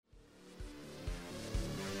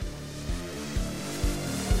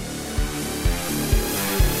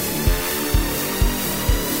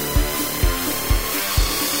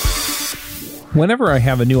Whenever I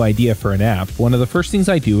have a new idea for an app, one of the first things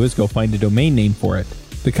I do is go find a domain name for it.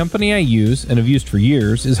 The company I use, and have used for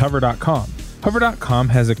years, is Hover.com. Hover.com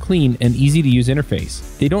has a clean and easy-to-use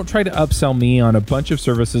interface. They don't try to upsell me on a bunch of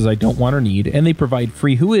services I don't want or need, and they provide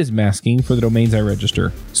free whois masking for the domains I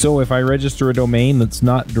register. So if I register a domain that's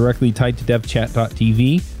not directly tied to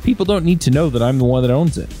devchat.tv, people don't need to know that I'm the one that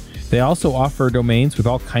owns it. They also offer domains with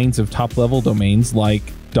all kinds of top-level domains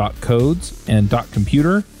like .codes and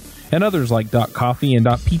 .computer, and others like .coffee and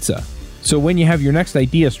 .pizza. So when you have your next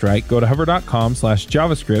idea strike, go to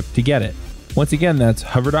hover.com/JavaScript to get it. Once again, that's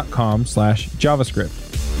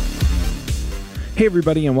hover.com/JavaScript. Hey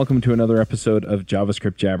everybody, and welcome to another episode of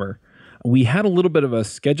JavaScript Jabber. We had a little bit of a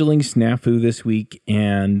scheduling snafu this week,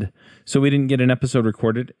 and so we didn't get an episode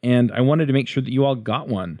recorded, and I wanted to make sure that you all got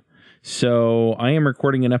one. So I am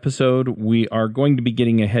recording an episode. We are going to be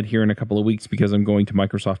getting ahead here in a couple of weeks because I'm going to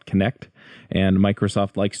Microsoft Connect, and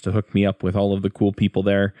Microsoft likes to hook me up with all of the cool people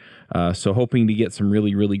there. So hoping to get some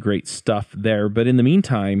really, really great stuff there. But in the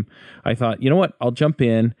meantime, I thought, you know what? I'll jump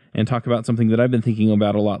in and talk about something that I've been thinking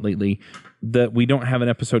about a lot lately that we don't have an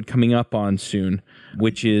episode coming up on soon,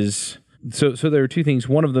 which is... So there are two things.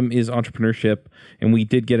 One of them is entrepreneurship, and we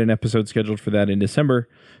did get an episode scheduled for that in December,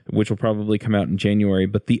 which will probably come out in January.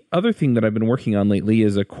 But the other thing that I've been working on lately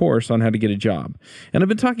is a course on how to get a job. And I've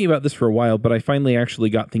been talking about this for a while, but I finally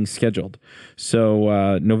actually got things scheduled.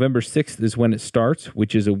 So November 6th is when it starts,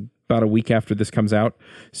 which is about a week after this comes out.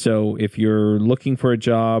 So if you're looking for a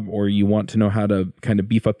job or you want to know how to kind of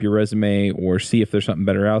beef up your resume or see if there's something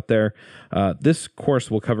better out there, this course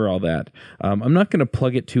will cover all that. I'm not going to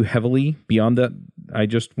plug it too heavily beyond that. I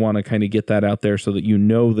just want to kind of get that out there so that you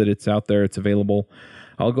know that it's out there, it's available.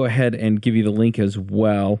 I'll go ahead and give you the link as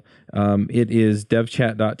well. It is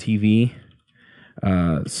devchat.tv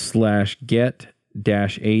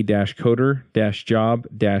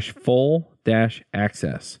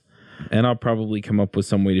 /get-a-coder-job-full-access. And I'll probably come up with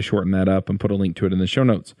some way to shorten that up and put a link to it in the show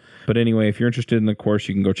notes. But anyway, if you're interested in the course,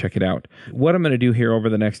 you can go check it out. What I'm going to do here over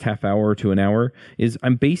the next half hour to an hour is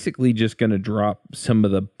I'm basically just going to drop some of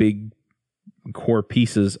the big core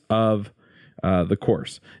pieces of the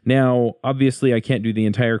course. Now, obviously, I can't do the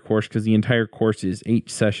entire course because the entire course is 8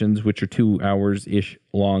 sessions, which are 2 hours-ish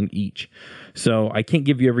long each. So I can't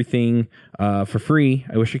give you everything for free.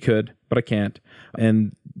 I wish I could, but I can't.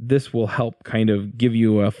 And this will help kind of give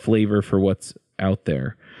you a flavor for what's out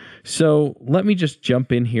there. So let me just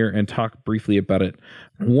jump in here and talk briefly about it.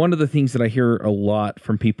 One of the things that I hear a lot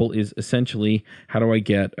from people is essentially, how do I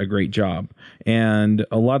get a great job? And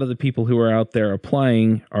a lot of the people who are out there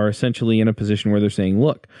applying are essentially in a position where they're saying,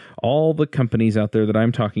 look, all the companies out there that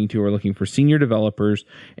I'm talking to are looking for senior developers,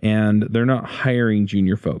 and they're not hiring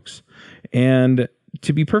junior folks. And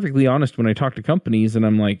to be perfectly honest, when I talk to companies and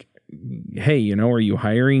I'm like, hey, are you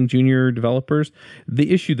hiring junior developers? The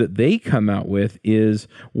issue that they come out with is,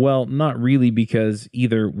 well, not really, because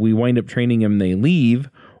either we wind up training them and they leave,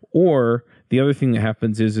 or the other thing that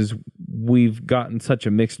happens is we've gotten such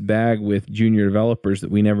a mixed bag with junior developers that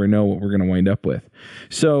we never know what we're going to wind up with.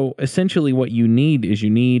 So essentially what you need is you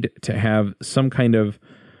need to have some kind of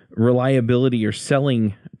reliability or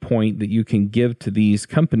selling point that you can give to these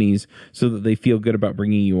companies so that they feel good about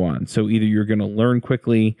bringing you on. So either you're going to learn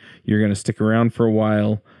quickly, you're going to stick around for a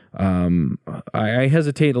while. I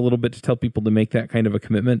hesitate a little bit to tell people to make that kind of a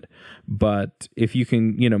commitment, but if you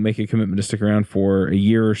can, make a commitment to stick around for a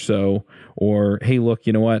year or so, or, hey, look,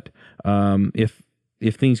 you know what,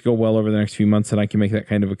 if things go well over the next few months and I can make that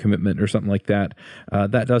kind of a commitment or something like that,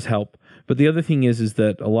 that does help. But the other thing is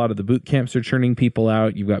that a lot of the boot camps are churning people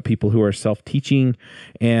out. You've got people who are self-teaching,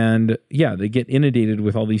 and they get inundated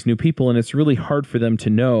with all these new people, and it's really hard for them to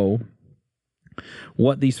know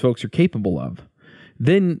what these folks are capable of.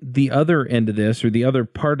 Then the other end of this, or the other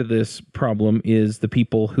part of this problem, is the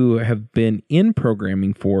people who have been in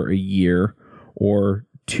programming for a year or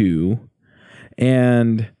two,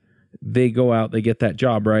 and they go out, they get that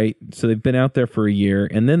job, right? So they've been out there for a year,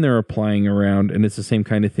 and then they're applying around, and it's the same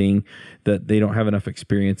kind of thing, that they don't have enough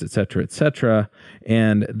experience, et cetera,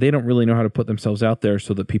 and they don't really know how to put themselves out there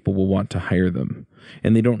so that people will want to hire them.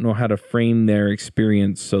 And they don't know how to frame their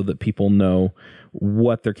experience so that people know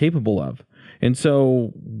what they're capable of. And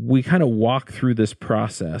so we kind of walk through this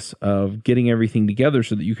process of getting everything together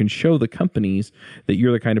so that you can show the companies that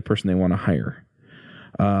you're the kind of person they want to hire.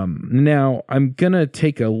 Now, I'm going to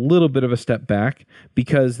take a little bit of a step back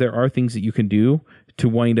because there are things that you can do to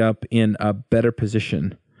wind up in a better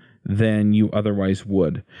position than you otherwise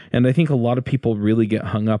would. And I think a lot of people really get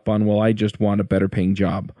hung up on, well, I just want a better paying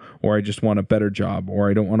job, or I just want a better job, or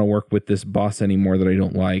I don't want to work with this boss anymore that I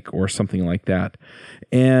don't like, or something like that.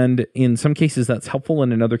 And in some cases that's helpful,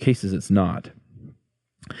 and in other cases it's not.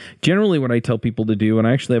 Generally, what I tell people to do, and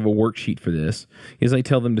I actually have a worksheet for this, is I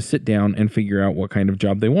tell them to sit down and figure out what kind of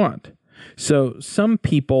job they want. So some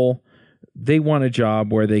people, they want a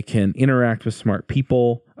job where they can interact with smart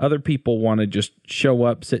people. Other people want to just show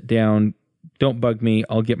up, sit down, don't bug me,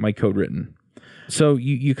 I'll get my code written. So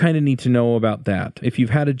you kind of need to know about that. If you've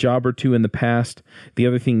had a job or two in the past, the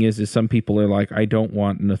other thing is some people are like, I don't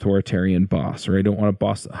want an authoritarian boss, or I don't want a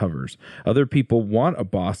boss that hovers. Other people want a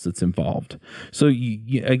boss that's involved. So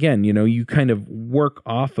again, you kind of work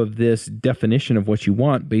off of this definition of what you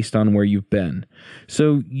want based on where you've been.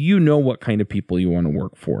 So you know what kind of people you want to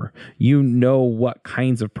work for. You know what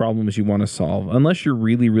kinds of problems you want to solve. Unless you're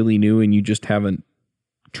really, really new and you just haven't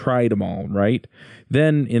tried them all, right?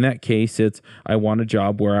 Then in that case, it's I want a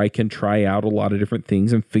job where I can try out a lot of different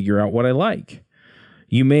things and figure out what I like.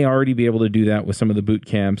 You may already be able to do that with some of the boot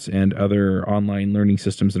camps and other online learning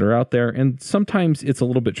systems that are out there. And sometimes it's a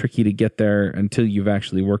little bit tricky to get there until you've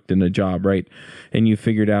actually worked in a job, right? And you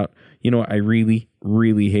figured out, I really,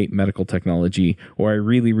 really hate medical technology, or I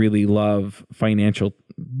really, really love financial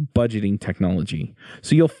budgeting technology.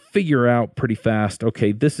 So you'll figure out pretty fast,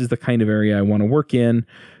 okay, this is the kind of area I want to work in.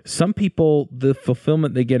 Some people, the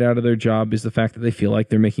fulfillment they get out of their job is the fact that they feel like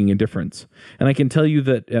they're making a difference. And I can tell you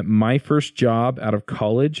that at my first job out of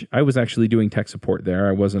college, I was actually doing tech support there.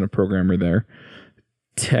 I wasn't a programmer there.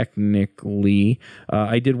 Technically,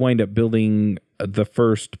 I did wind up building the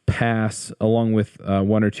first pass along with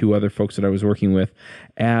one or two other folks that I was working with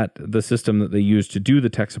at the system that they used to do the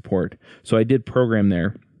tech support. So I did program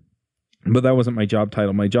there, but that wasn't my job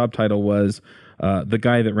title. My job title was the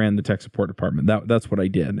guy that ran the tech support department. That's what I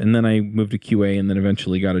did. And then I moved to QA and then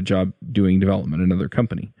eventually got a job doing development in another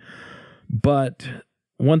company. But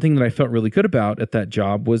one thing that I felt really good about at that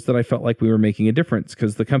job was that I felt like we were making a difference,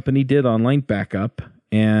 because the company did online backup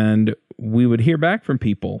and we would hear back from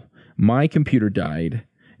people. My computer died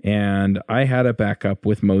and I had a backup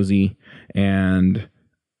with Mozy and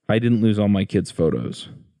I didn't lose all my kids' photos,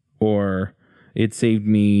 or it saved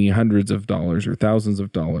me hundreds of dollars or thousands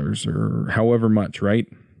of dollars or however much, right?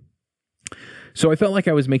 So I felt like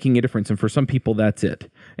I was making a difference, and for some people, that's it.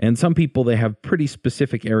 And some people, they have pretty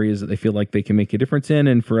specific areas that they feel like they can make a difference in,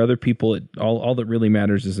 and for other people, all that really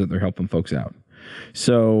matters is that they're helping folks out.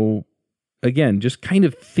 So again, just kind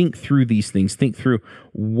of think through these things. Think through,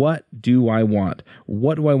 what do I want?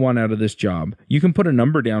 What do I want out of this job? You can put a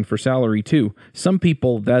number down for salary too. Some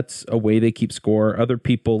people, that's a way they keep score. Other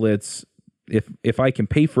people, it's if I can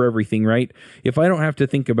pay for everything, right? If I don't have to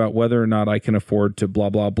think about whether or not I can afford to blah,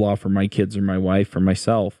 blah, blah for my kids or my wife or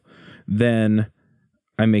myself, then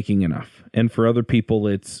I'm making enough. And for other people,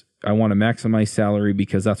 it's I want to maximize salary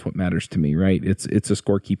because that's what matters to me, right? It's a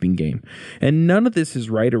scorekeeping game. And none of this is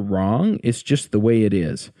right or wrong. It's just the way it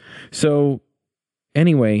is. So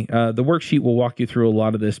anyway, the worksheet will walk you through a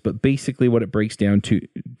lot of this, but basically what it breaks down to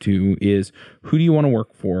is, who do you want to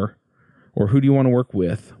work for? Or who do you want to work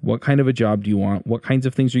with? What kind of a job do you want? What kinds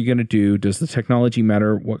of things are you going to do? Does the technology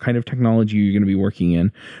matter? What kind of technology are you going to be working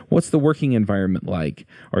in? What's the working environment like?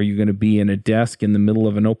 Are you going to be in a desk in the middle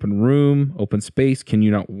of an open room, open space? Can you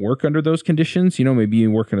not work under those conditions? Maybe you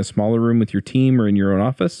work in a smaller room with your team or in your own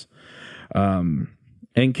office. And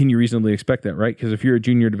can you reasonably expect that, right? Because if you're a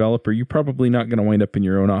junior developer, you're probably not going to wind up in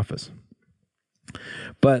your own office.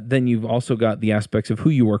 But then you've also got the aspects of who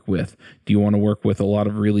you work with. Do you want to work with a lot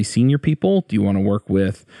of really senior people? Do you want to work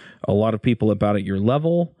with a lot of people about at your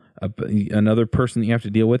level? Another person that you have to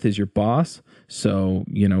deal with is your boss. So,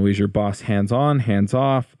 is your boss hands-on,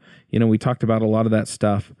 hands-off? We talked about a lot of that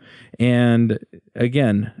stuff. And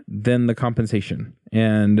again, then the compensation.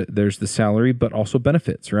 And there's the salary, but also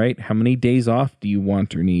benefits, right? How many days off do you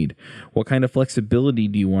want or need? What kind of flexibility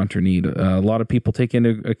do you want or need? A lot of people take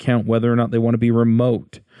into account whether or not they want to be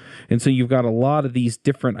remote. And so you've got a lot of these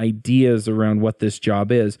different ideas around what this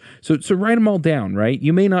job is. So write them all down, right?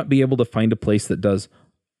 You may not be able to find a place that does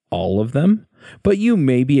all of them, but you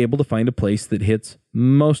may be able to find a place that hits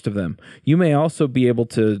most of them. You may also be able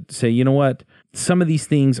to say, you know what, some of these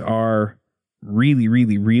things are really,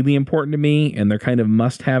 really, really important to me, and they're kind of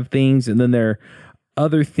must-have things, and then there are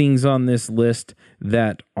other things on this list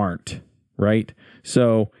that aren't, right?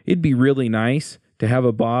 So it'd be really nice to have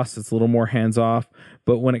a boss that's a little more hands-off,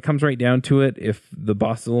 but when it comes right down to it, if the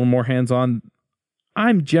boss is a little more hands-on,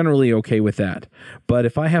 I'm generally okay with that. But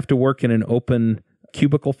if I have to work in an open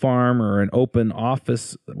cubicle farm or an open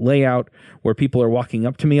office layout where people are walking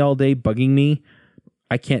up to me all day bugging me,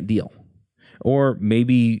 I can't deal. Or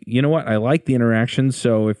maybe, you know what, I like the interaction,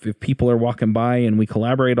 so if people are walking by and we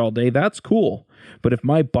collaborate all day, that's cool. But if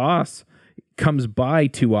my boss comes by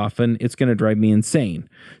too often, it's going to drive me insane.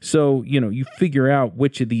 So, you figure out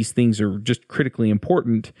which of these things are just critically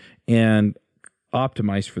important and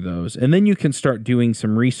optimize for those. And then you can start doing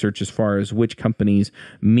some research as far as which companies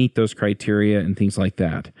meet those criteria and things like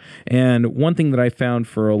that. And one thing that I found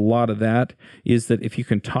for a lot of that is that if you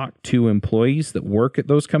can talk to employees that work at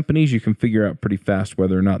those companies, you can figure out pretty fast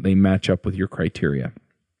whether or not they match up with your criteria.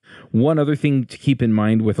 One other thing to keep in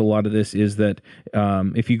mind with a lot of this is that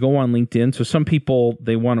if you go on LinkedIn, so some people,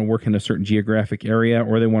 they want to work in a certain geographic area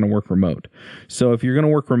or they want to work remote. So if you're going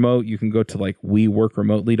to work remote, you can go to like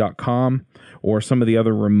weworkremotely.com or some of the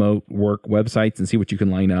other remote work websites and see what you can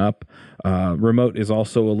line up. Remote is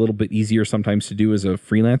also a little bit easier sometimes to do as a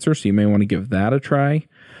freelancer, so you may want to give that a try.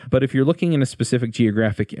 But if you're looking in a specific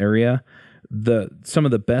geographic area, some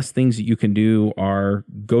of the best things that you can do are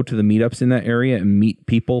go to the meetups in that area and meet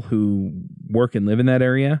people who work and live in that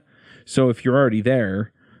area. So if you're already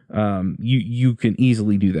there, you can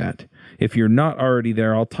easily do that. If you're not already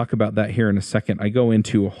there, I'll talk about that here in a second. I go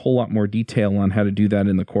into a whole lot more detail on how to do that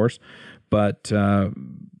in the course. But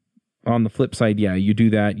on the flip side, yeah, you do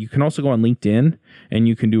that. You can also go on LinkedIn and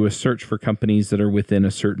you can do a search for companies that are within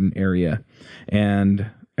a certain area. And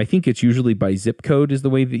I think it's usually by zip code is the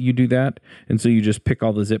way that you do that. And so you just pick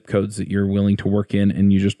all the zip codes that you're willing to work in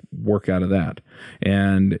and you just work out of that.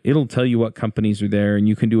 And it'll tell you what companies are there. And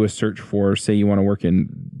you can do a search for, say you want to work in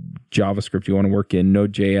JavaScript, you want to work in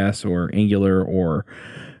Node.js or Angular or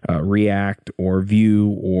React or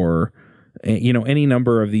Vue or any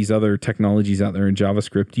number of these other technologies out there in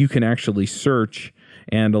JavaScript. You can actually search,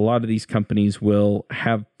 and a lot of these companies will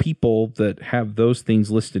have people that have those things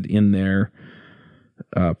listed in their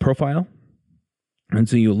profile. And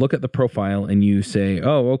so you look at the profile and you say,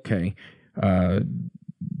 oh, okay,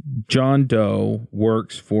 John Doe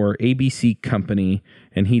works for ABC company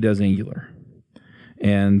and he does Angular.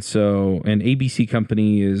 And so an ABC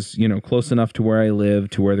company is, close enough to where I live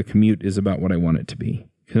to where the commute is about what I want it to be.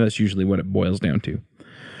 Because that's usually what it boils down to.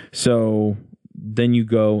 So then you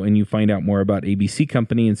go and you find out more about ABC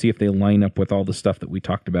company and see if they line up with all the stuff that we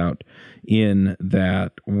talked about in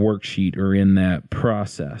that worksheet or in that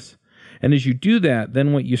process. And as you do that,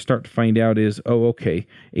 then what you start to find out is, oh, okay,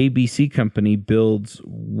 ABC company builds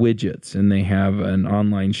widgets and they have an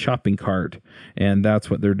online shopping cart and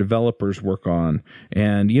that's what their developers work on.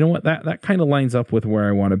 And you know what? That kind of lines up with where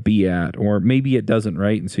I want to be at. Or maybe it doesn't,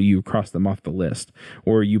 right? And so you cross them off the list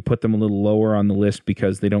or you put them a little lower on the list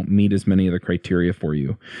because they don't meet as many of the criteria for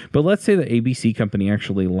you. But let's say the ABC company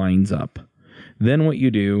actually lines up. Then what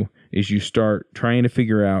you do is you start trying to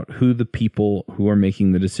figure out who the people who are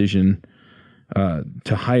making the decision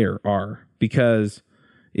to hire are. Because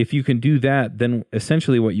if you can do that, then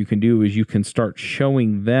essentially what you can do is you can start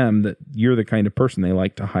showing them that you're the kind of person they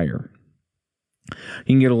like to hire. You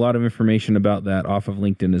can get a lot of information about that off of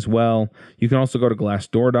LinkedIn as well. You can also go to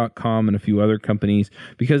glassdoor.com and a few other companies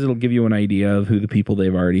because it'll give you an idea of who the people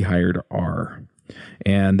they've already hired are.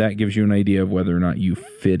 And that gives you an idea of whether or not you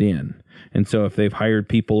fit in. And so if they've hired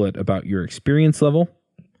people at about your experience level,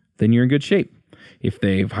 then you're in good shape. If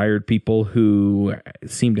they've hired people who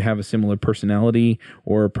seem to have a similar personality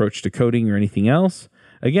or approach to coding or anything else,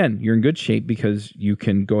 again, you're in good shape because you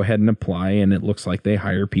can go ahead and apply and it looks like they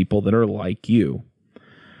hire people that are like you.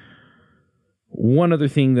 One other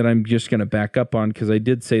thing that I'm just going to back up on, because I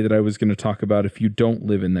did say that I was going to talk about if you don't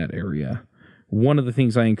live in that area. One of the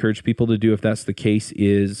things I encourage people to do if that's the case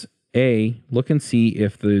is look and see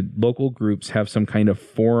if the local groups have some kind of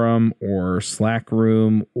forum or Slack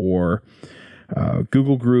room or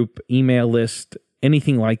Google group, email list,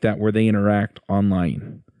 anything like that where they interact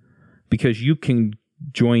online. Because you can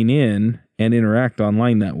join in and interact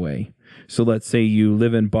online that way. So let's say you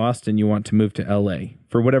live in Boston, you want to move to LA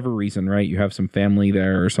for whatever reason, right? You have some family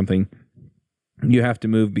there or something. You have to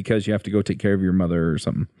move because you have to go take care of your mother or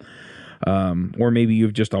something. Or maybe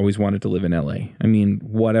you've just always wanted to live in LA. I mean,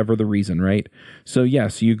 whatever the reason, right? So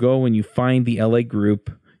yes, you go and you find the LA group.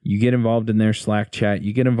 You get involved in their Slack chat,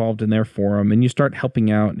 you get involved in their forum, and you start helping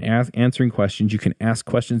out and answering questions. You can ask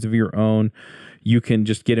questions of your own. You can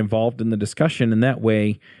just get involved in the discussion, and that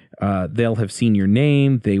way they'll have seen your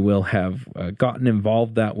name. They will have gotten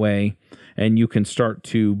involved that way, and you can start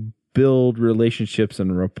to build relationships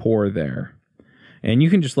and rapport there. And you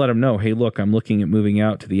can just let them know, hey, look, I'm looking at moving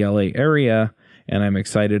out to the LA area, and I'm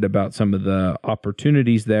excited about some of the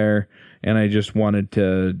opportunities there. And I just wanted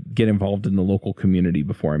to get involved in the local community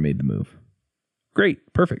before I made the move.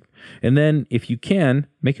 Great. Perfect. And then if you can,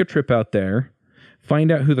 make a trip out there,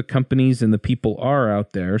 find out who the companies and the people are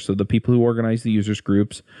out there. So the people who organize the users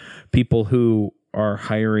groups, people who are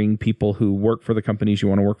hiring people who work for the companies you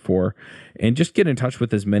want to work for, and just get in touch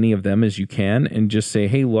with as many of them as you can and just say,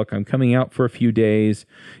 hey, look, I'm coming out for a few days.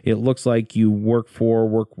 It looks like you work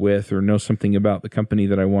with, or know something about the company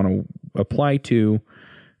that I want to apply to.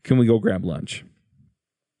 Can we go grab lunch?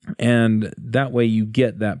 And that way you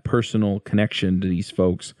get that personal connection to these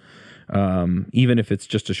folks, even if it's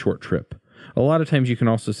just a short trip. A lot of times you can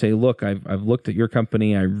also say, look, I've looked at your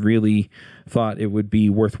company. I really thought it would be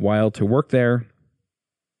worthwhile to work there.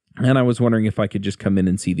 And I was wondering if I could just come in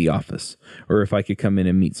and see the office, or if I could come in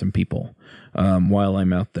and meet some people while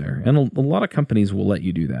I'm out there. And a lot of companies will let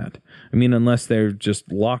you do that. I mean, unless they're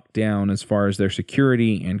just locked down as far as their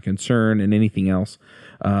security and concern and anything else,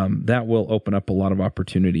 that will open up a lot of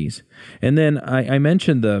opportunities. And then I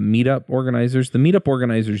mentioned the meetup organizers. The meetup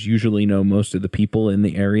organizers usually know most of the people in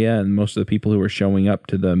the area and most of the people who are showing up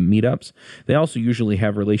to the meetups. They also usually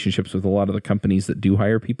have relationships with a lot of the companies that do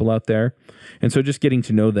hire people out there. And so just getting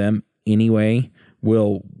to know them anyway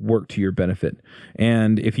will work to your benefit.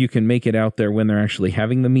 And if you can make it out there when they're actually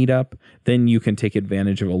having the meetup, then you can take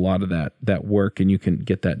advantage of a lot of that work, and you can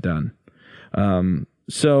get that done.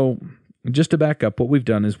 So just to back up, what we've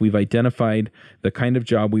done is we've identified the kind of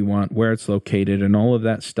job we want, where it's located, and all of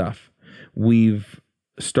that stuff. We've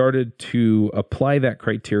started to apply that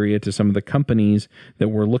criteria to some of the companies that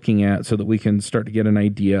we're looking at so that we can start to get an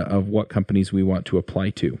idea of what companies we want to apply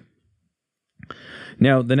to.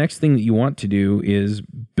 Now, the next thing that you want to do is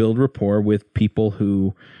build rapport with people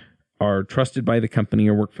who are trusted by the company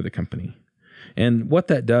or work for the company. And what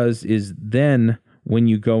that does is then when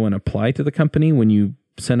you go and apply to the company, when you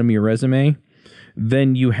send them your resume,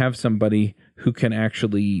 then you have somebody who can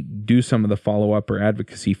actually do some of the follow-up or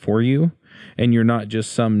advocacy for you. And you're not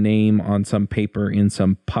just some name on some paper in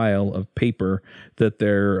some pile of paper that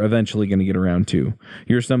they're eventually going to get around to.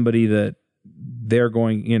 You're somebody that they're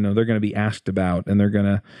going to be asked about, and they're going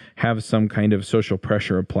to have some kind of social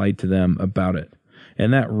pressure applied to them about it.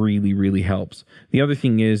 And that really, really helps. The other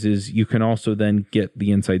thing is you can also then get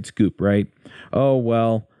the inside scoop, right? Oh,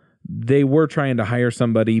 well, they were trying to hire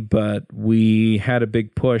somebody, but we had a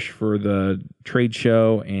big push for the trade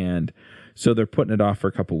show, and so they're putting it off for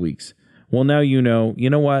a couple of weeks. Well, now you know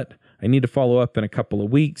what? I need to follow up in a couple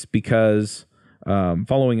of weeks, because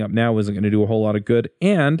following up now isn't going to do a whole lot of good.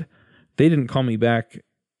 And they didn't call me back,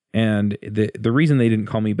 and the reason they didn't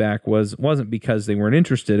call me back wasn't because they weren't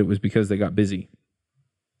interested. It was because they got busy.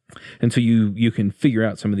 And so you can figure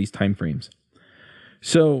out some of these time frames.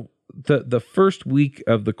 So the first week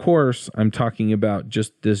of the course, I'm talking about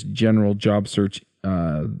just this general job search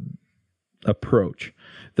approach.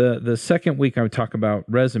 The second week, I would talk about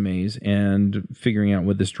resumes and figuring out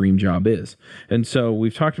what this dream job is. And so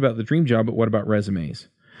we've talked about the dream job, but what about resumes?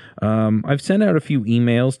 I've sent out a few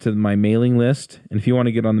emails to my mailing list, and if you want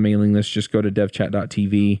to get on the mailing list, just go to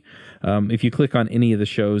devchat.tv. If you click on any of the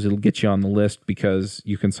shows, it'll get you on the list, because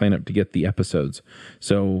you can sign up to get the episodes.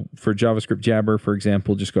 So for JavaScript Jabber, for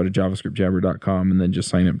example, just go to javascriptjabber.com and then just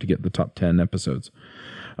sign up to get the top 10 episodes.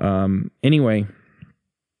 Anyway,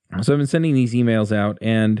 so I've been sending these emails out,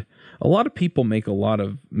 and a lot of people make a lot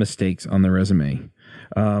of mistakes on their resume.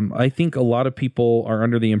 I think a lot of people are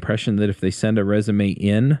under the impression that if they send a resume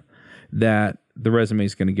in, that the resume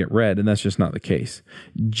is going to get read, and that's just not the case.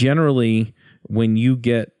 Generally, when you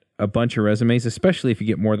get a bunch of resumes, especially if you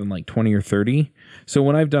get more than like 20 or 30. So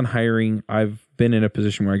when I've done hiring, I've been in a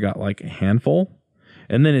position where I got like a handful,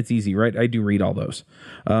 and then it's easy, right? I do read all those.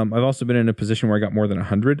 I've also been in a position where I got more than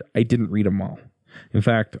 100. I didn't read them all. In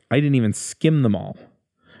fact, I didn't even skim them all.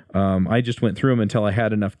 I just went through them until I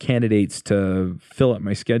had enough candidates to fill up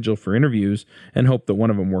my schedule for interviews and hope that one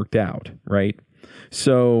of them worked out, right?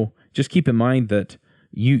 So just keep in mind that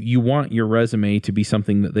you want your resume to be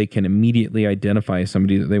something that they can immediately identify as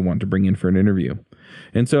somebody that they want to bring in for an interview.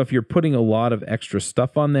 And so if you're putting a lot of extra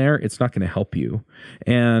stuff on there, it's not going to help you.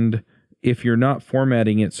 And if you're not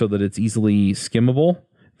formatting it so that it's easily skimmable,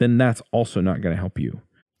 then that's also not going to help you.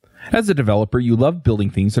 As a developer, you love building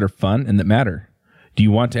things that are fun and that matter. Do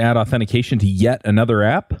you want to add authentication to yet another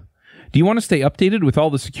app? Do you want to stay updated with all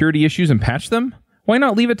the security issues and patch them? Why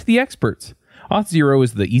not leave it to the experts? Auth0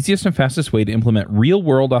 is the easiest and fastest way to implement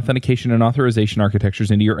real-world authentication and authorization architectures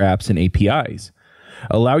into your apps and APIs.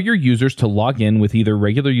 Allow your users to log in with either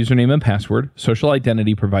regular username and password, social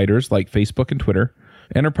identity providers like Facebook and Twitter,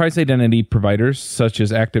 enterprise identity providers such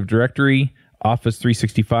as Active Directory, Office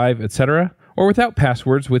 365, etc., or without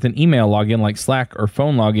passwords with an email login like Slack or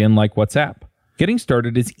phone login like WhatsApp. Getting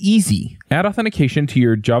started is easy. Add authentication to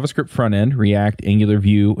your JavaScript front-end, React, Angular,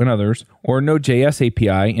 Vue, and others, or Node.js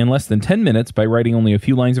API in less than 10 minutes by writing only a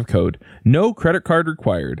few lines of code. No credit card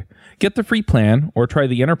required. Get the free plan or try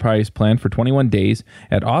the enterprise plan for 21 days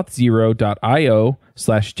at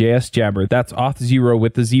auth0.io/JSJabber. That's auth0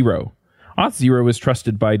 with the 0. Auth0 is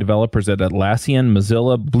trusted by developers at Atlassian,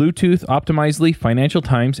 Mozilla, Bluetooth, Optimizely, Financial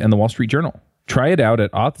Times, and the Wall Street Journal. Try it out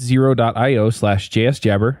at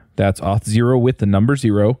auth0.io/JSJabber. That's auth0 with the number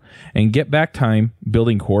 0, and get back time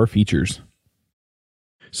building core features.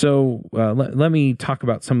 So let me talk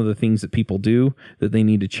about some of the things that people do that they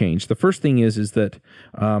need to change. The first thing is that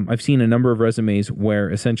I've seen a number of resumes where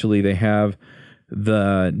essentially they have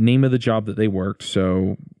the name of the job that they worked,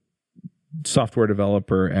 so software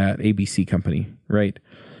developer at ABC company, right?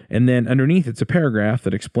 And then underneath it's a paragraph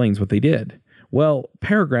that explains what they did. Well,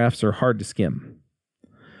 paragraphs are hard to skim.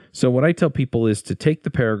 So what I tell people is to take the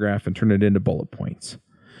paragraph and turn it into bullet points.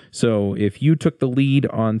 So if you took the lead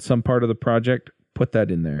on some part of the project, put that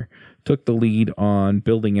in there. Took the lead on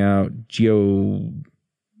building out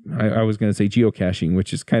I was going to say geocaching,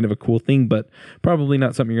 which is kind of a cool thing, but probably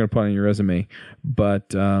not something you're going to put on your resume.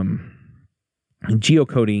 But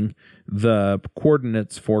geocoding the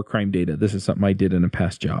coordinates for crime data. This is something I did in a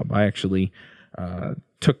past job. I actually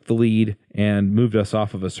took the lead and moved us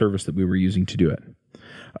off of a service that we were using to do it.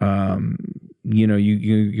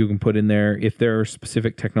 You can put in there, if there are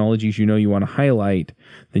specific technologies you want to highlight,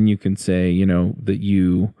 then you can say, that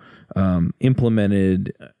you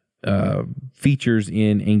implemented features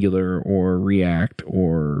in Angular or React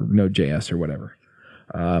or Node.js or whatever.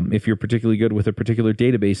 If you're particularly good with a particular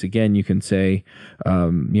database, again, you can say,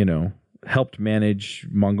 helped manage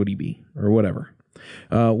MongoDB or whatever.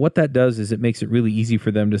 What that does is it makes it really easy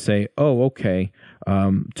for them to say, oh, okay,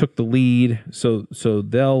 took the lead. So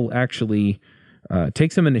they'll actually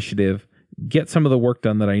take some initiative, get some of the work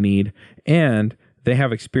done that I need, and they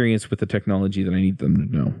have experience with the technology that I need them to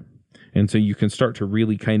know. And so you can start to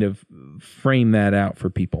really kind of frame that out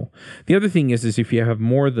for people. The other thing is if you have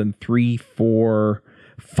more than 3, 4,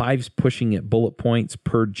 5 pushing at bullet points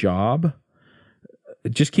per job,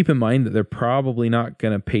 just keep in mind that they're probably not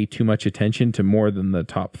going to pay too much attention to more than the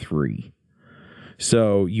top 3.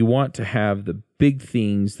 So you want to have the big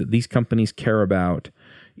things that these companies care about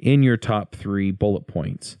in your top 3 bullet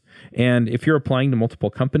points. And if you're applying to multiple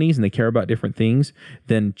companies and they care about different things,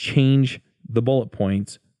 then change the bullet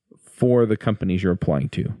points for the companies you're applying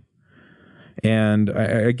to. And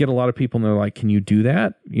I get a lot of people and they're like, can you do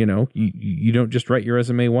that? You don't just write your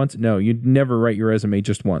resume once. No, you never write your resume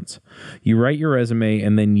just once. You write your resume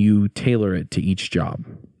and then you tailor it to each job.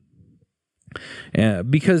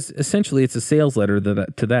 Because essentially it's a sales letter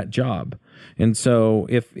to that job. And so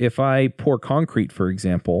if I pour concrete, for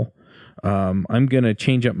example, I'm going to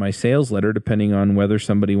change up my sales letter depending on whether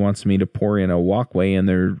somebody wants me to pour in a walkway in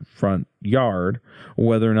their front yard or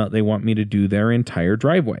whether or not they want me to do their entire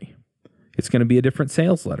driveway. It's going to be a different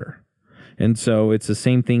sales letter. And so it's the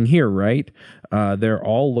same thing here, right? They're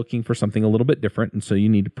all looking for something a little bit different, and so you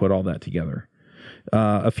need to put all that together.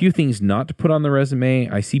 A few things not to put on the resume.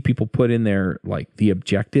 I see people put in there like their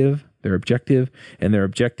objective, and their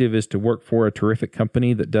objective is to work for a terrific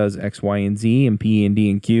company that does X, Y, and Z, and P, and D,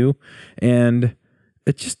 and Q. And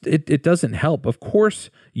it doesn't help. Of course,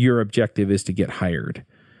 your objective is to get hired.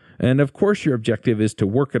 And of course, your objective is to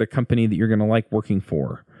work at a company that you're going to like working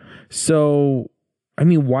for. So,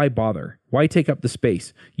 why bother? Why take up the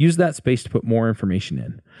space? Use that space to put more information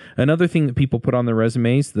in. Another thing that people put on their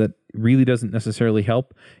resumes that really doesn't necessarily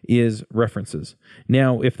help is references.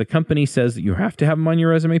 Now, if the company says that you have to have them on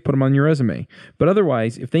your resume, put them on your resume. But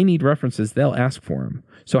otherwise, if they need references, they'll ask for them.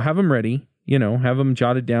 So have them ready, have them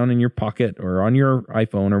jotted down in your pocket or on your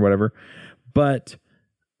iPhone or whatever. But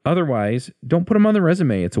otherwise, don't put them on the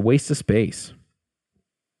resume. It's a waste of space.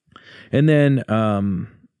 And then,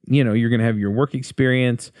 you're going to have your work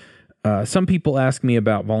experience. Some people ask me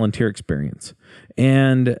about volunteer experience,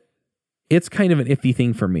 and it's kind of an iffy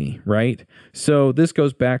thing for me, right? So this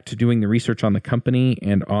goes back to doing the research on the company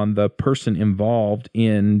and on the person involved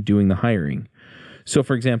in doing the hiring. So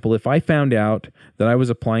for example, if I found out that I was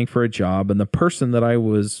applying for a job and the person that I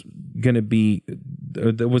was going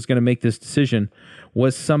to make this decision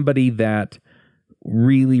was somebody that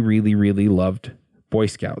really, really, really loved Boy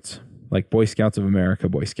Scouts, like Boy Scouts of America,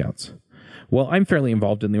 Boy Scouts. Well, I'm fairly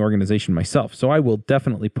involved in the organization myself, so I will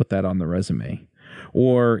definitely put that on the resume.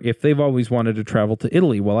 Or if they've always wanted to travel to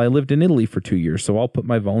Italy, well, I lived in Italy for 2 years, so I'll put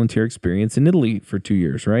my volunteer experience in Italy for 2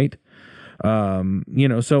 years, right? So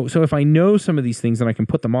if I know some of these things, then I can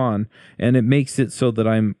put them on, and it makes it so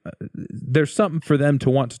that there's something for them to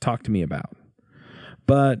want to talk to me about.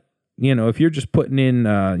 But if you're just putting in,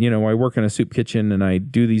 I work in a soup kitchen and I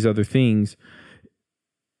do these other things,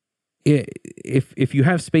 if you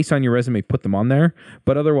have space on your resume, put them on there.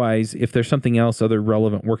 But otherwise, if there's something else, other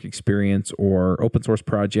relevant work experience or open source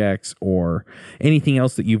projects or anything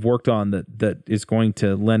else that you've worked on that is going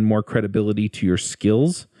to lend more credibility to your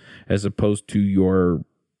skills as opposed to your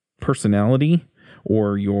personality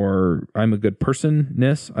or your I'm a good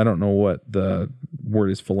person-ness. I don't know what the word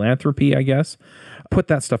is, philanthropy, I guess. Put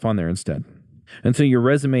that stuff on there instead. And so your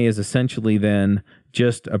resume is essentially then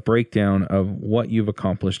just a breakdown of what you've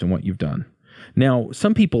accomplished and what you've done. Now,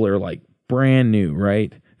 some people are like brand new,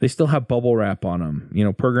 right? They still have bubble wrap on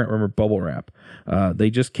them, programmer bubble wrap. They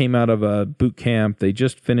just came out of a boot camp. They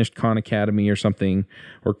just finished Khan Academy or something,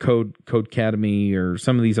 or Code Academy, or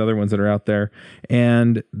some of these other ones that are out there.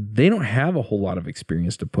 And they don't have a whole lot of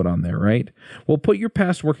experience to put on there, right? Well, put your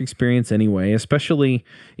past work experience anyway, especially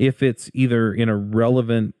if it's either in a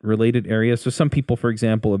relevant related area. So some people, for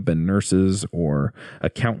example, have been nurses or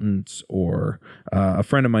accountants, or a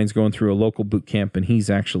friend of mine's going through a local boot camp and he's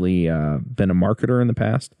actually been a marketer in the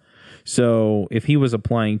past. So if he was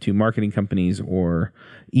applying to marketing companies or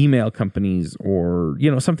email companies or,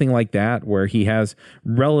 something like that, where he has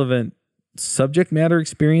relevant subject matter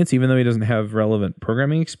experience, even though he doesn't have relevant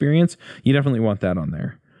programming experience, you definitely want that on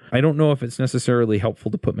there. I don't know if it's necessarily helpful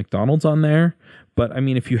to put McDonald's on there, but I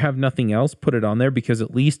mean, if you have nothing else, put it on there, because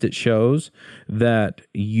at least it shows that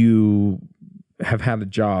you have had a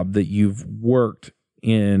job, that you've worked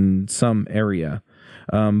in some area.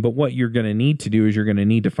 But what you're going to need to do is you're going to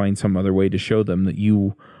need to find some other way to show them that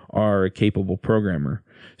you are a capable programmer.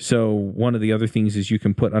 So one of the other things is you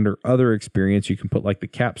can put under other experience, you can put like the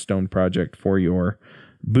capstone project for your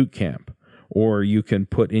boot camp, or you can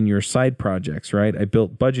put in your side projects, right? I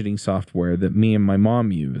built budgeting software that me and my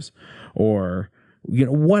mom use, or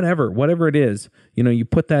whatever it is, you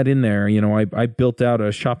put that in there. I built out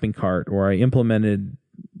a shopping cart, or I implemented,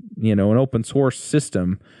 an open source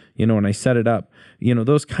system, and I set it up.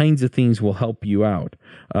 Those kinds of things will help you out.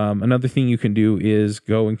 Another thing you can do is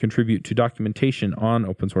go and contribute to documentation on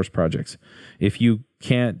open source projects. If you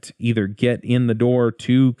can't either get in the door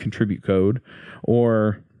to contribute code,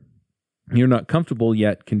 or you're not comfortable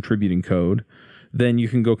yet contributing code, then you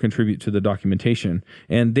can go contribute to the documentation.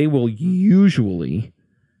 And they will usually,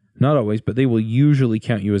 not always, but they will usually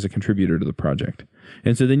count you as a contributor to the project.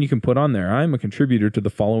 And so then you can put on there, I'm a contributor to the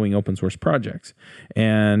following open source projects.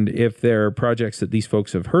 And if there are projects that these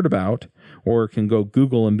folks have heard about, or can go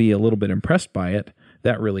Google and be a little bit impressed by it,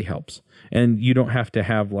 that really helps. And you don't have to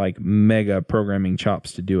have like mega programming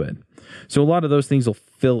chops to do it. So a lot of those things will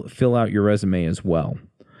fill out your resume as well.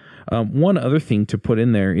 One other thing to put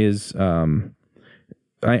in there is,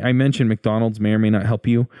 I mentioned McDonald's may or may not help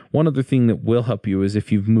you. One other thing that will help you is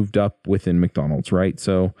if you've moved up within McDonald's, right?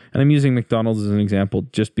 So, and I'm using McDonald's as an example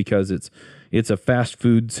just because it's a fast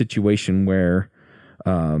food situation where,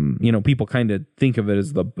 people kind of think of it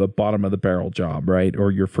as the bottom of the barrel job, right?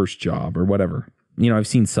 Or your first job or whatever. I've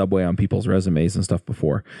seen Subway on people's resumes and stuff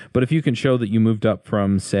before. But if you can show that you moved up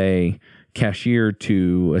from, say, cashier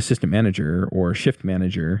to assistant manager or shift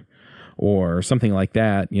manager, or something like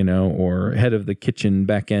that, or head of the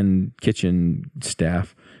back-end kitchen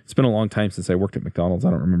staff. It's been a long time since I worked at McDonald's.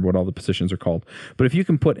 I don't remember what all the positions are called. But if you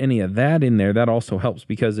can put any of that in there, that also helps,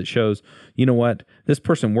 because it shows, this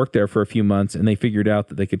person worked there for a few months and they figured out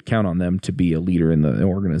that they could count on them to be a leader in the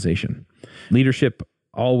organization. Leadership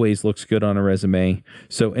always looks good on a resume,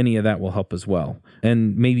 so any of that will help as well.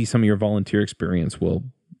 And maybe some of your volunteer experience will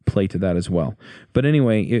play to that as well. But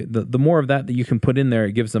anyway, the more of that you can put in there,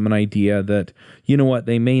 it gives them an idea that,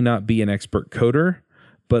 they may not be an expert coder,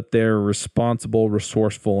 but they're a responsible,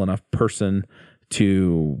 resourceful enough person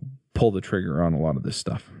to pull the trigger on a lot of this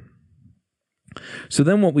stuff. So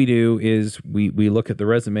then what we do is we look at the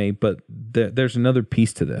resume, but there's another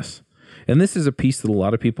piece to this. And this is a piece that a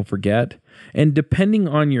lot of people forget. And depending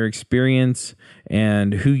on your experience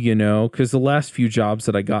and who you know, because the last few jobs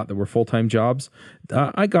that I got that were full-time jobs,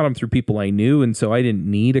 I got them through people I knew, and so I didn't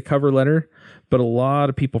need a cover letter. But a lot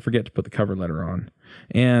of people forget to put the cover letter on.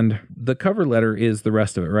 And the cover letter is the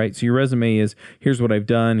rest of it, right? So your resume is, here's what I've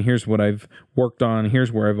done, here's what I've worked on,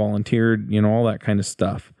 here's where I volunteered, all that kind of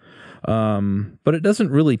stuff. But it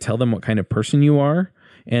doesn't really tell them what kind of person you are.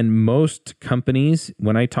 And most companies,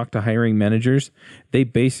 when I talk to hiring managers, they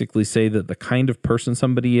basically say that the kind of person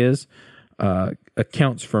somebody is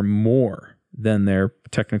accounts for more than their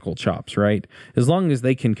technical chops, right? As long as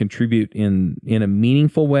they can contribute in a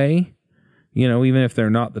meaningful way, even if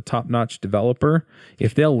they're not the top-notch developer,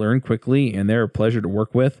 if they'll learn quickly and they're a pleasure to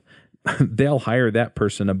work with, they'll hire that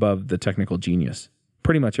person above the technical genius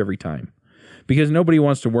pretty much every time. because nobody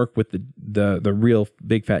wants to work with the real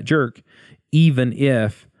big fat jerk, even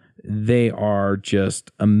if they are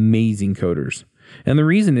just amazing coders. And the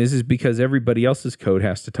reason is because everybody else's code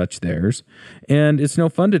has to touch theirs, and it's no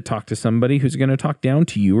fun to talk to somebody who's going to talk down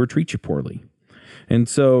to you or treat you poorly. And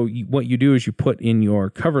so what you do is you put in your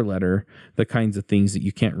cover letter the kinds of things that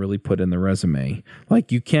you can't really put in the resume.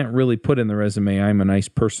 Like you can't really put in the resume, I'm a nice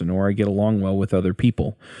person, or I get along well with other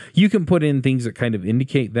people. You can put in things that kind of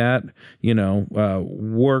indicate that,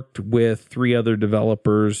 worked with 3 other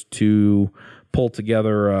developers to pull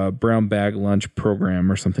together a brown bag lunch program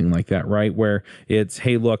or something like that, right? Where it's,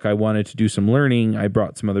 hey, look, I wanted to do some learning. I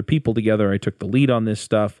brought some other people together. I took the lead on this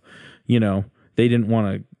stuff. They didn't want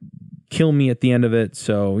to kill me at the end of it,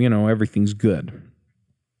 so everything's good.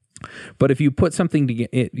 But if you put something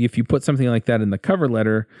like that in the cover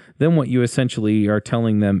letter, then what you essentially are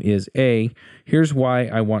telling them is, here's why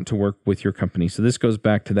I want to work with your company. So this goes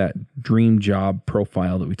back to that dream job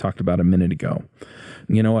profile that we talked about a minute ago.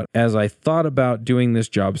 You know what? As I thought about doing this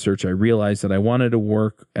job search, I realized that I wanted to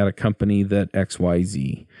work at a company that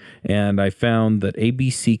XYZ, and I found that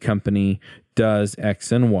ABC company does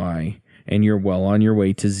X and Y, and you're well on your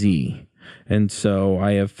way to Z. And so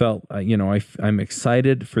I have felt, I'm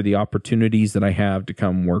excited for the opportunities that I have to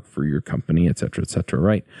come work for your company, et cetera,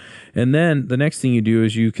 right? And then the next thing you do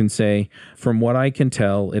is you can say, from what I can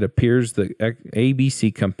tell, it appears that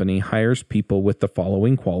ABC company hires people with the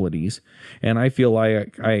following qualities. And I feel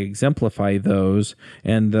like I exemplify those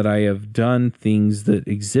and that I have done things that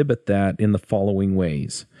exhibit that in the following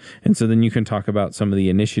ways. And so then you can talk about some of the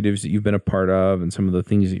initiatives that you've been a part of and some of the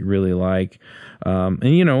things that you really like. And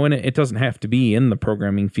it doesn't have to be in the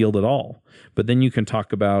programming field at all. But then you can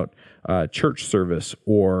talk about church service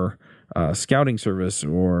or scouting service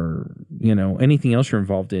or, anything else you're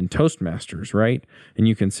involved in, Toastmasters, right? And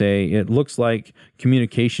you can say, it looks like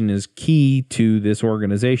communication is key to this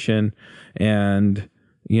organization and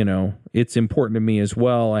it's important to me as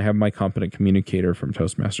well. I have my competent communicator from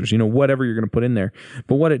Toastmasters, whatever you're going to put in there.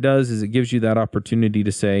 But what it does is it gives you that opportunity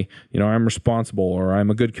to say, I'm responsible, or I'm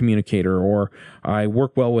a good communicator, or I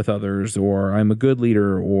work well with others, or I'm a good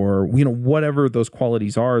leader, or, whatever those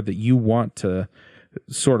qualities are that you want to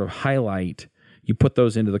sort of highlight, you put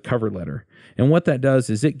those into the cover letter. And what that does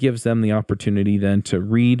is it gives them the opportunity then to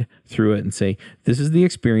read through it and say, this is the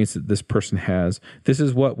experience that this person has. This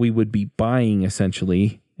is what we would be buying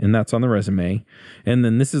essentially. And that's on the resume. And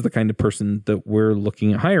then this is the kind of person that we're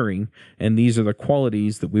looking at hiring. And these are the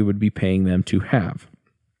qualities that we would be paying them to have.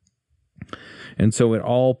 And so it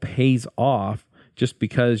all pays off just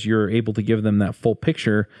because you're able to give them that full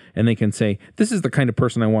picture and they can say, this is the kind of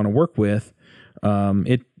person I want to work with.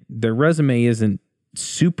 Their resume isn't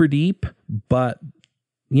super deep, but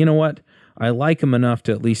you know what? I like them enough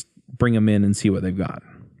to at least bring them in and see what they've got,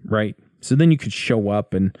 right? So then you could show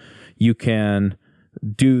up and you can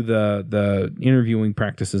do the interviewing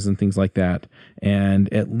practices and things like that,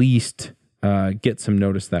 and at least get some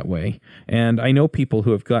notice that way. And I know people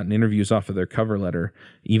who have gotten interviews off of their cover letter,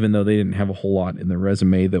 even though they didn't have a whole lot in their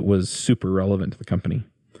resume that was super relevant to the company.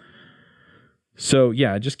 So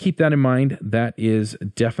yeah, just keep that in mind. That is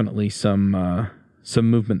definitely some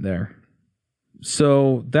movement there.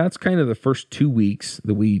 So that's kind of the first 2 weeks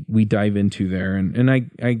that we dive into there. And I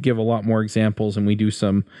give a lot more examples and we do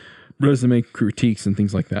some resume critiques and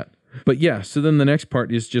things like that. But yeah, so then the next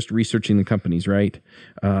part is just researching the companies, right?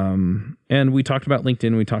 And we talked about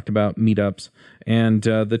LinkedIn, we talked about meetups, and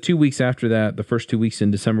the 2 weeks after that, the first 2 weeks in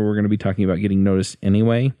December, we're going to be talking about getting noticed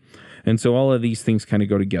anyway. And so all of these things kind of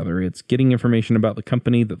go together. It's getting information about the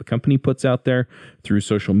company that the company puts out there through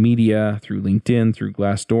social media, through LinkedIn, through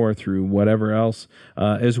Glassdoor, through whatever else,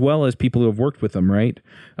 as well as people who have worked with them, right?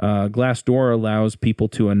 Glassdoor allows people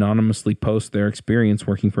to anonymously post their experience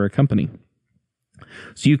working for a company.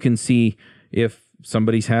 So you can see if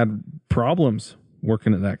somebody's had problems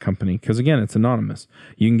working at that company, because again, it's anonymous.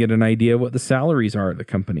 You can get an idea what the salaries are at the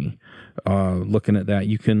company. Looking at that,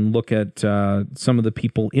 you can look at some of the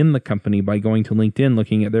people in the company by going to LinkedIn,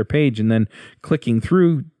 looking at their page, and then clicking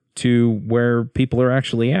through to where people are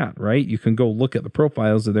actually at, right? You can go look at the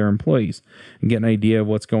profiles of their employees and get an idea of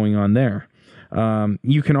what's going on there.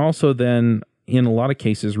 You can also then, in a lot of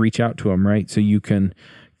cases, reach out to them, right? So you can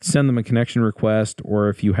send them a connection request, or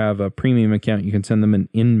if you have a premium account, you can send them an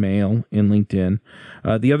in-mail in LinkedIn.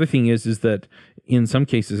 The other thing is that in some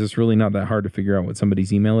cases, it's really not that hard to figure out what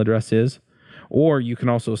somebody's email address is. Or you can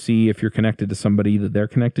also see if you're connected to somebody that they're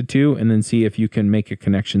connected to, and then see if you can make a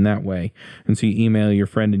connection that way. And so you email your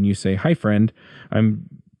friend and you say, hi, friend, I'm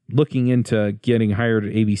looking into getting hired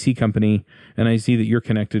at ABC Company, and I see that you're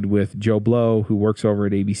connected with Joe Blow, who works over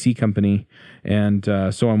at ABC Company. And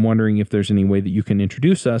so I'm wondering if there's any way that you can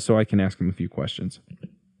introduce us so I can ask him a few questions.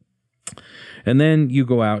 And then you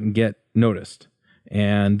go out and get noticed.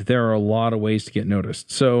 And there are a lot of ways to get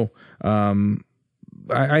noticed. So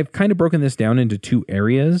I've kind of broken this down into two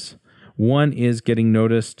areas. One is getting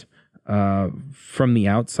noticed from the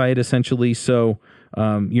outside, essentially. So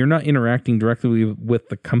you're not interacting directly with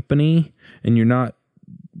the company, and you're not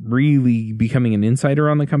really becoming an insider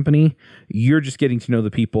on the company. You're just getting to know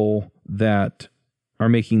the people that are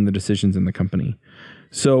making the decisions in the company.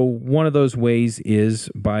 So one of those ways is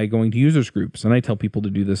by going to users groups. And I tell people to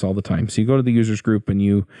do this all the time. So you go to the users group and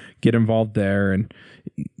you get involved there. And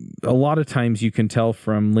a lot of times you can tell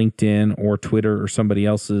from LinkedIn or Twitter or somebody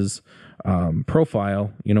else's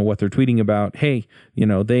profile, what they're tweeting about. Hey,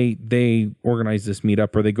 they organize this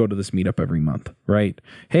meetup, or they go to this meetup every month, right?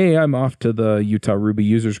 Hey, I'm off to the Utah Ruby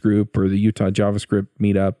users group or the Utah JavaScript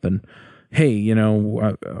meetup, and hey,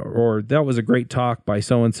 or that was a great talk by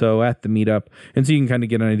so-and-so at the meetup. And so you can kind of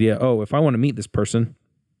get an idea, if I want to meet this person,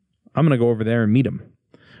 I'm going to go over there and meet them.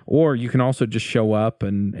 Or you can also just show up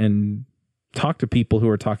and talk to people who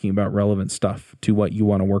are talking about relevant stuff to what you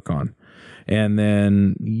want to work on. And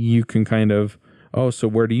then you can kind of, so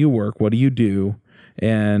where do you work? What do you do?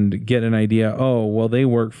 And get an idea, they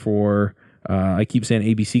work for, I keep saying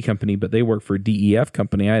ABC Company, but they work for DEF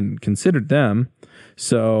Company. I hadn't considered them.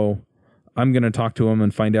 So I'm going to talk to them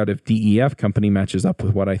and find out if DEF Company matches up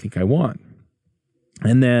with what I think I want.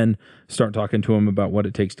 And then start talking to them about what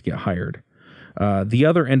it takes to get hired. The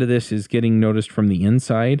other end of this is getting noticed from the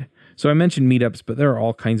inside. So I mentioned meetups, but there are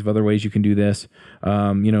all kinds of other ways you can do this.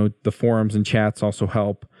 The forums and chats also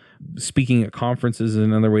help. Speaking at conferences is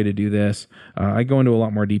another way to do this. I go into a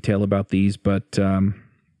lot more detail about these, but I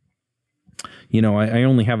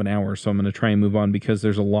only have an hour, so I'm going to try and move on because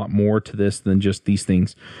there's a lot more to this than just these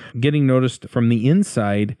things. Getting noticed from the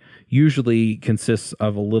inside usually consists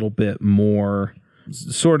of a little bit more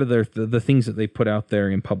sort of the things that they put out there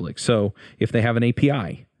in public. So if they have an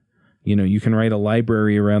API, you can write a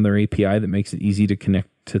library around their API that makes it easy to connect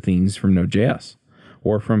to things from Node.js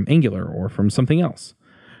or from Angular or from something else.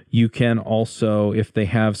 You can also, if they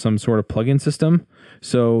have some sort of plugin system.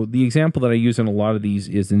 So the example that I use in a lot of these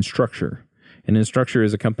is Instructure. And Instructure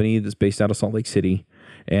is a company that's based out of Salt Lake City,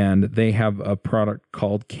 and they have a product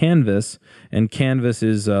called Canvas. And Canvas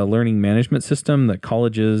is a learning management system that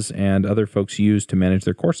colleges and other folks use to manage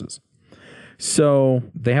their courses. So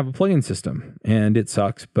they have a plugin system, and it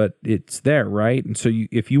sucks, but it's there, right? And so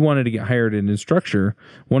if you wanted to get hired in Instructure,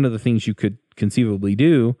 one of the things you could conceivably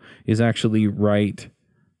do is actually write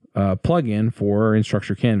a plugin for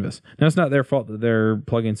Instructure Canvas. Now, it's not their fault that their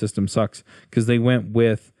plugin system sucks, because they went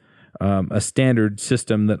with a standard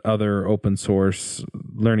system that other open source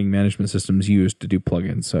learning management systems use to do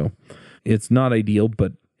plugins. So it's not ideal,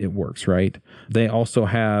 but it works, right? They also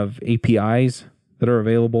have APIs that are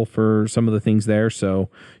available for some of the things there. So,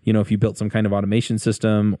 if you built some kind of automation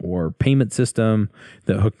system or payment system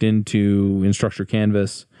that hooked into Instructure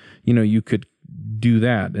Canvas, you could do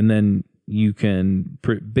that. And then you can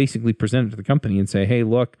basically present it to the company and say, hey,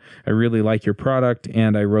 look, I really like your product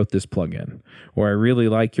and I wrote this plugin. Or I really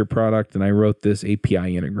like your product and I wrote this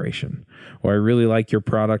API integration. Or I really like your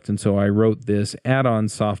product and so I wrote this add-on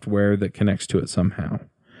software that connects to it somehow.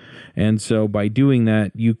 And so by doing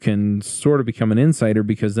that, you can sort of become an insider,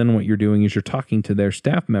 because then what you're doing is you're talking to their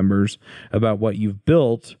staff members about what you've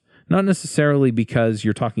built, not necessarily because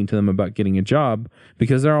you're talking to them about getting a job,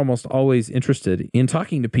 because they're almost always interested in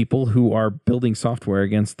talking to people who are building software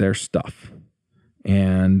against their stuff.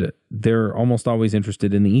 And they're almost always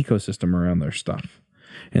interested in the ecosystem around their stuff.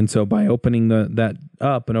 And so by opening that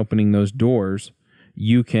up and opening those doors,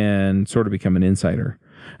 you can sort of become an insider.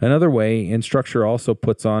 Another way, Instructure also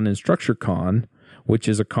puts on InstructureCon, which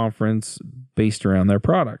is a conference based around their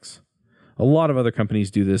products. A lot of other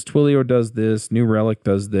companies do this. Twilio does this. New Relic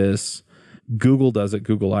does this. Google does it,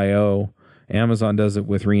 Google I/O. Amazon does it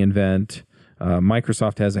with reInvent.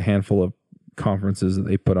 Microsoft has a handful of conferences that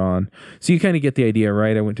they put on. So you kind of get the idea,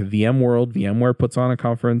 right? I went to VMworld. VMware puts on a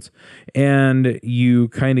conference, and you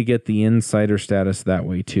kind of get the insider status that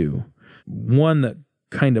way too. One that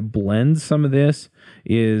kind of blends some of this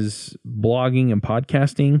is blogging and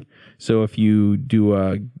podcasting. So if you do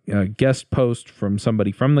a guest post from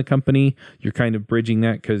somebody from the company, you're kind of bridging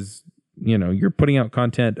that, because you're putting out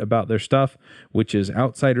content about their stuff, which is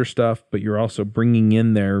outsider stuff, but you're also bringing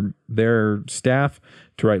in their staff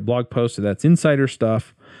to write blog posts. So that's insider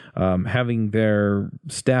stuff. Having their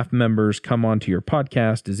staff members come onto your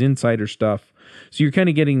podcast is insider stuff. So you're kind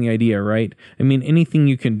of getting the idea, right? I mean, anything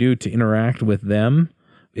you can do to interact with them,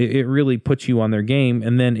 it really puts you on their game.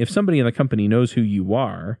 And then if somebody in the company knows who you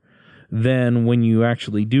are, then when you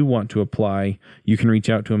actually do want to apply, you can reach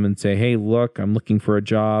out to them and say, hey, look, I'm looking for a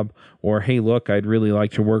job, or hey, look, I'd really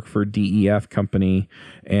like to work for DEF company.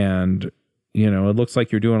 And, you know, it looks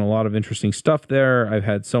like you're doing a lot of interesting stuff there. I've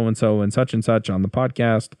had so-and-so and such on the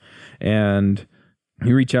podcast, and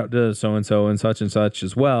you reach out to so-and-so and such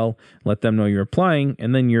as well, let them know you're applying,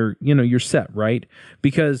 and then you're set, right?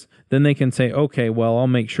 Because then they can say, okay, well, I'll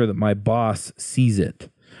make sure that my boss sees it.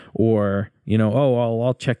 Or,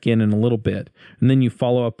 I'll check in a little bit. And then you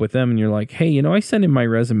follow up with them and you're like, hey, I sent in my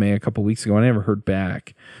resume a couple weeks ago and I never heard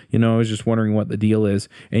back. I was just wondering what the deal is.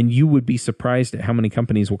 And you would be surprised at how many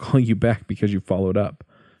companies will call you back because you followed up.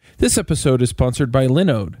 This episode is sponsored by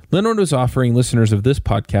Linode. Linode is offering listeners of this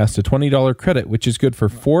podcast a $20 credit, which is good for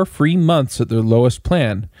 4 free months at their lowest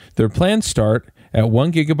plan. Their plans start at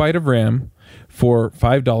 1 gigabyte of RAM for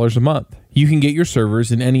 $5 a month. You can get your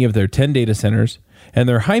servers in any of their 10 data centers, and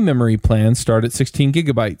their high memory plans start at 16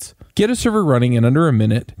 gigabytes. Get a server running in under a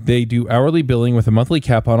minute. They do hourly billing with a monthly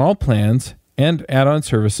cap on all plans and add-on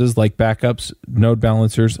services like backups, node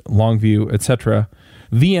balancers, Longview, etc.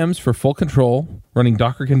 VMs for full control, running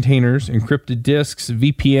Docker containers, encrypted disks,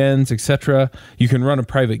 VPNs, etc. You can run a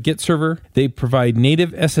private Git server. They provide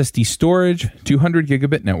native SSD storage, 200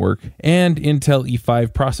 gigabit network, and Intel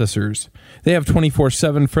E5 processors. They have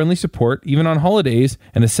 24/7 friendly support, even on holidays,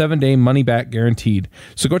 and a 7-day money-back guaranteed.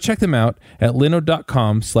 So go check them out at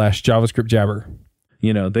linode.com/JavaScriptJabber.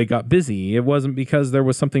 They got busy. It wasn't because there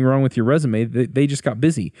was something wrong with your resume. They just got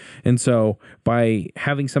busy. And so by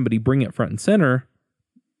having somebody bring it front and center,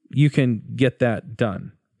 you can get that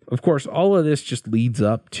done. Of course, all of this just leads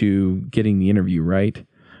up to getting the interview, right?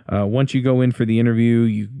 Once you go in for the interview,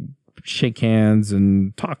 you shake hands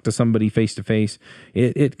and talk to somebody face to face.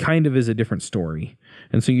 It kind of is a different story.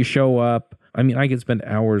 And so you show up. I mean, I could spend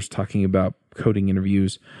hours talking about coding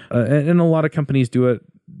interviews, and a lot of companies do it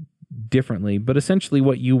differently. But essentially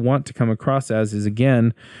what you want to come across as is,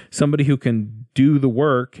 again, somebody who can do the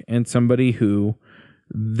work and somebody who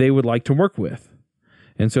they would like to work with.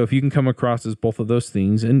 And so if you can come across as both of those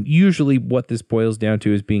things, and usually what this boils down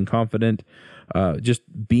to is being confident, just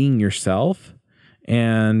being yourself,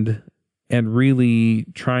 and really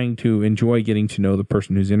trying to enjoy getting to know the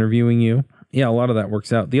person who's interviewing you. Yeah, a lot of that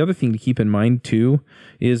works out. The other thing to keep in mind too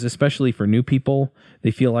is, especially for new people,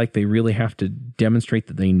 they feel like they really have to demonstrate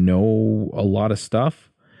that they know a lot of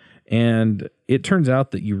stuff. And it turns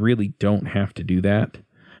out that you really don't have to do that.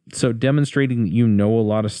 So demonstrating that you know a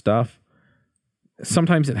lot of stuff,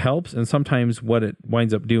 sometimes it helps, and sometimes what it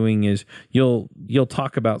winds up doing is you'll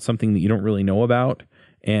talk about something that you don't really know about,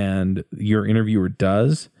 and your interviewer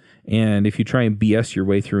does. And if you try and BS your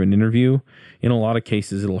way through an interview, in a lot of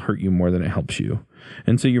cases, it'll hurt you more than it helps you.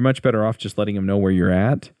 And so you're much better off just letting them know where you're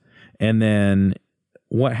at. And then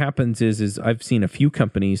what happens is I've seen a few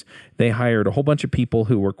companies, they hired a whole bunch of people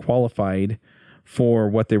who were qualified for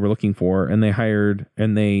what they were looking for, and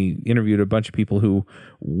they interviewed a bunch of people who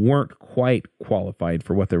weren't quite qualified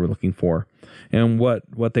for what they were looking for. And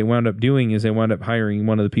what they wound up doing is they wound up hiring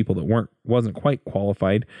one of the people that wasn't quite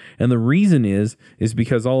qualified. And the reason is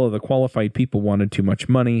because all of the qualified people wanted too much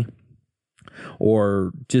money,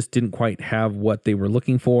 or just didn't quite have what they were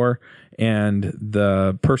looking for. And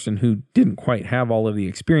the person who didn't quite have all of the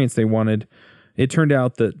experience they wanted, it turned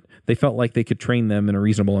out that they felt like they could train them in a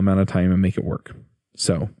reasonable amount of time and make it work.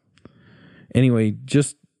 So anyway,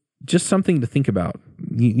 just something to think about,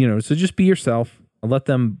 so just be yourself, let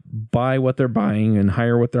them buy what they're buying and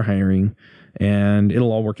hire what they're hiring, and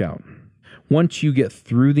it'll all work out. Once you get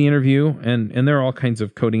through the interview, and there are all kinds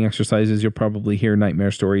of coding exercises, you'll probably hear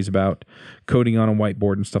nightmare stories about coding on a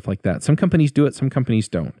whiteboard and stuff like that. Some companies do it, some companies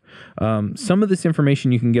don't. Some of this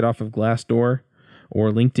information you can get off of Glassdoor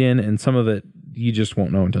or LinkedIn, and some of it you just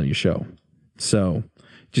won't know until you show. So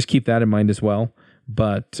just keep that in mind as well.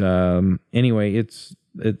 But anyway, it's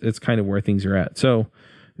kind of where things are at. So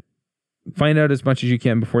find out as much as you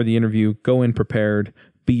can before the interview. Go in prepared.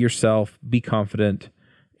 Be yourself. Be confident.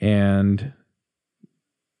 And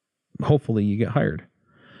hopefully you get hired.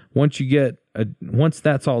 Once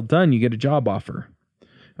that's all done, you get a job offer.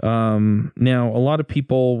 Now, a lot of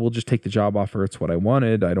people will just take the job offer. It's what I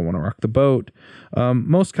wanted. I don't want to rock the boat.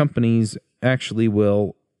 Most companies actually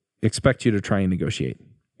will expect you to try and negotiate.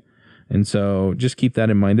 And so just keep that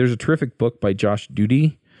in mind. There's a terrific book by Josh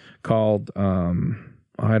Duty called,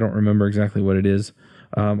 I don't remember exactly what it is.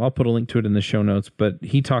 I'll put a link to it in the show notes, but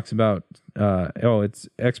he talks about, it's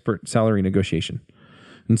expert salary negotiation.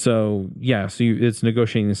 And so, yeah, so it's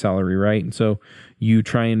negotiating the salary, right? And so you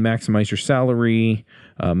try and maximize your salary,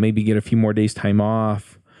 maybe get a few more days time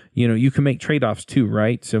off. You can make trade-offs too,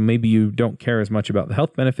 right? So maybe you don't care as much about the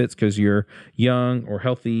health benefits because you're young or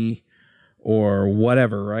healthy or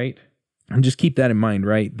whatever, right? And just keep that in mind,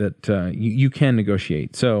 right? That you can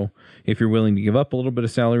negotiate. So if you're willing to give up a little bit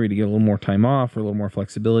of salary to get a little more time off or a little more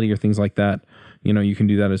flexibility or things like that, you can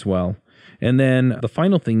do that as well. And then the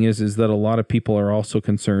final thing is that a lot of people are also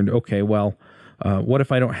concerned, okay, well, what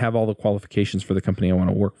if I don't have all the qualifications for the company I want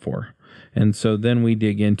to work for? And so then we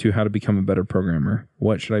dig into how to become a better programmer.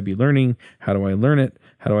 What should I be learning? How do I learn it?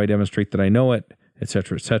 How do I demonstrate that I know it? Et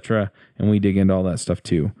cetera, et cetera. And we dig into all that stuff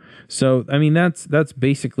too. So, that's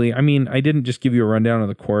basically, I didn't just give you a rundown of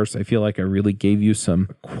the course. I feel like I really gave you some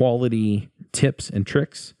quality tips and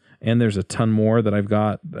tricks. And there's a ton more that I've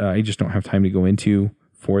got. I just don't have time to go into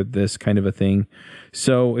for this kind of a thing.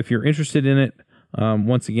 So if you're interested in it,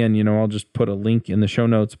 once again, I'll just put a link in the show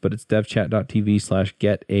notes, but it's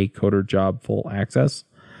devchat.tv/get-a-coder-job full access.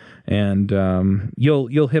 And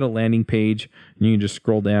you'll hit a landing page and you can just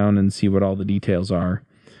scroll down and see what all the details are.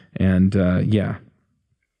 And yeah.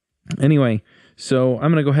 Anyway, so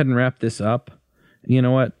I'm going to go ahead and wrap this up. You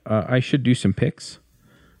know what? I should do some picks,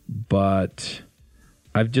 but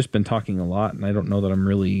I've just been talking a lot and I don't know that I'm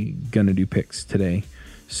really going to do picks today.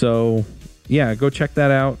 So yeah, go check that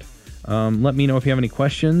out. Let me know if you have any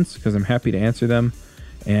questions because I'm happy to answer them.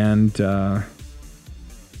 And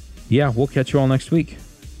yeah, we'll catch you all next week.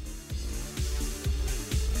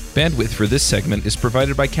 Bandwidth for this segment is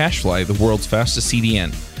provided by CacheFly, the world's fastest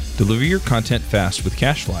CDN. Deliver your content fast with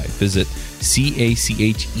CacheFly. Visit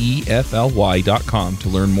CACHEFLY.com to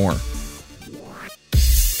learn more.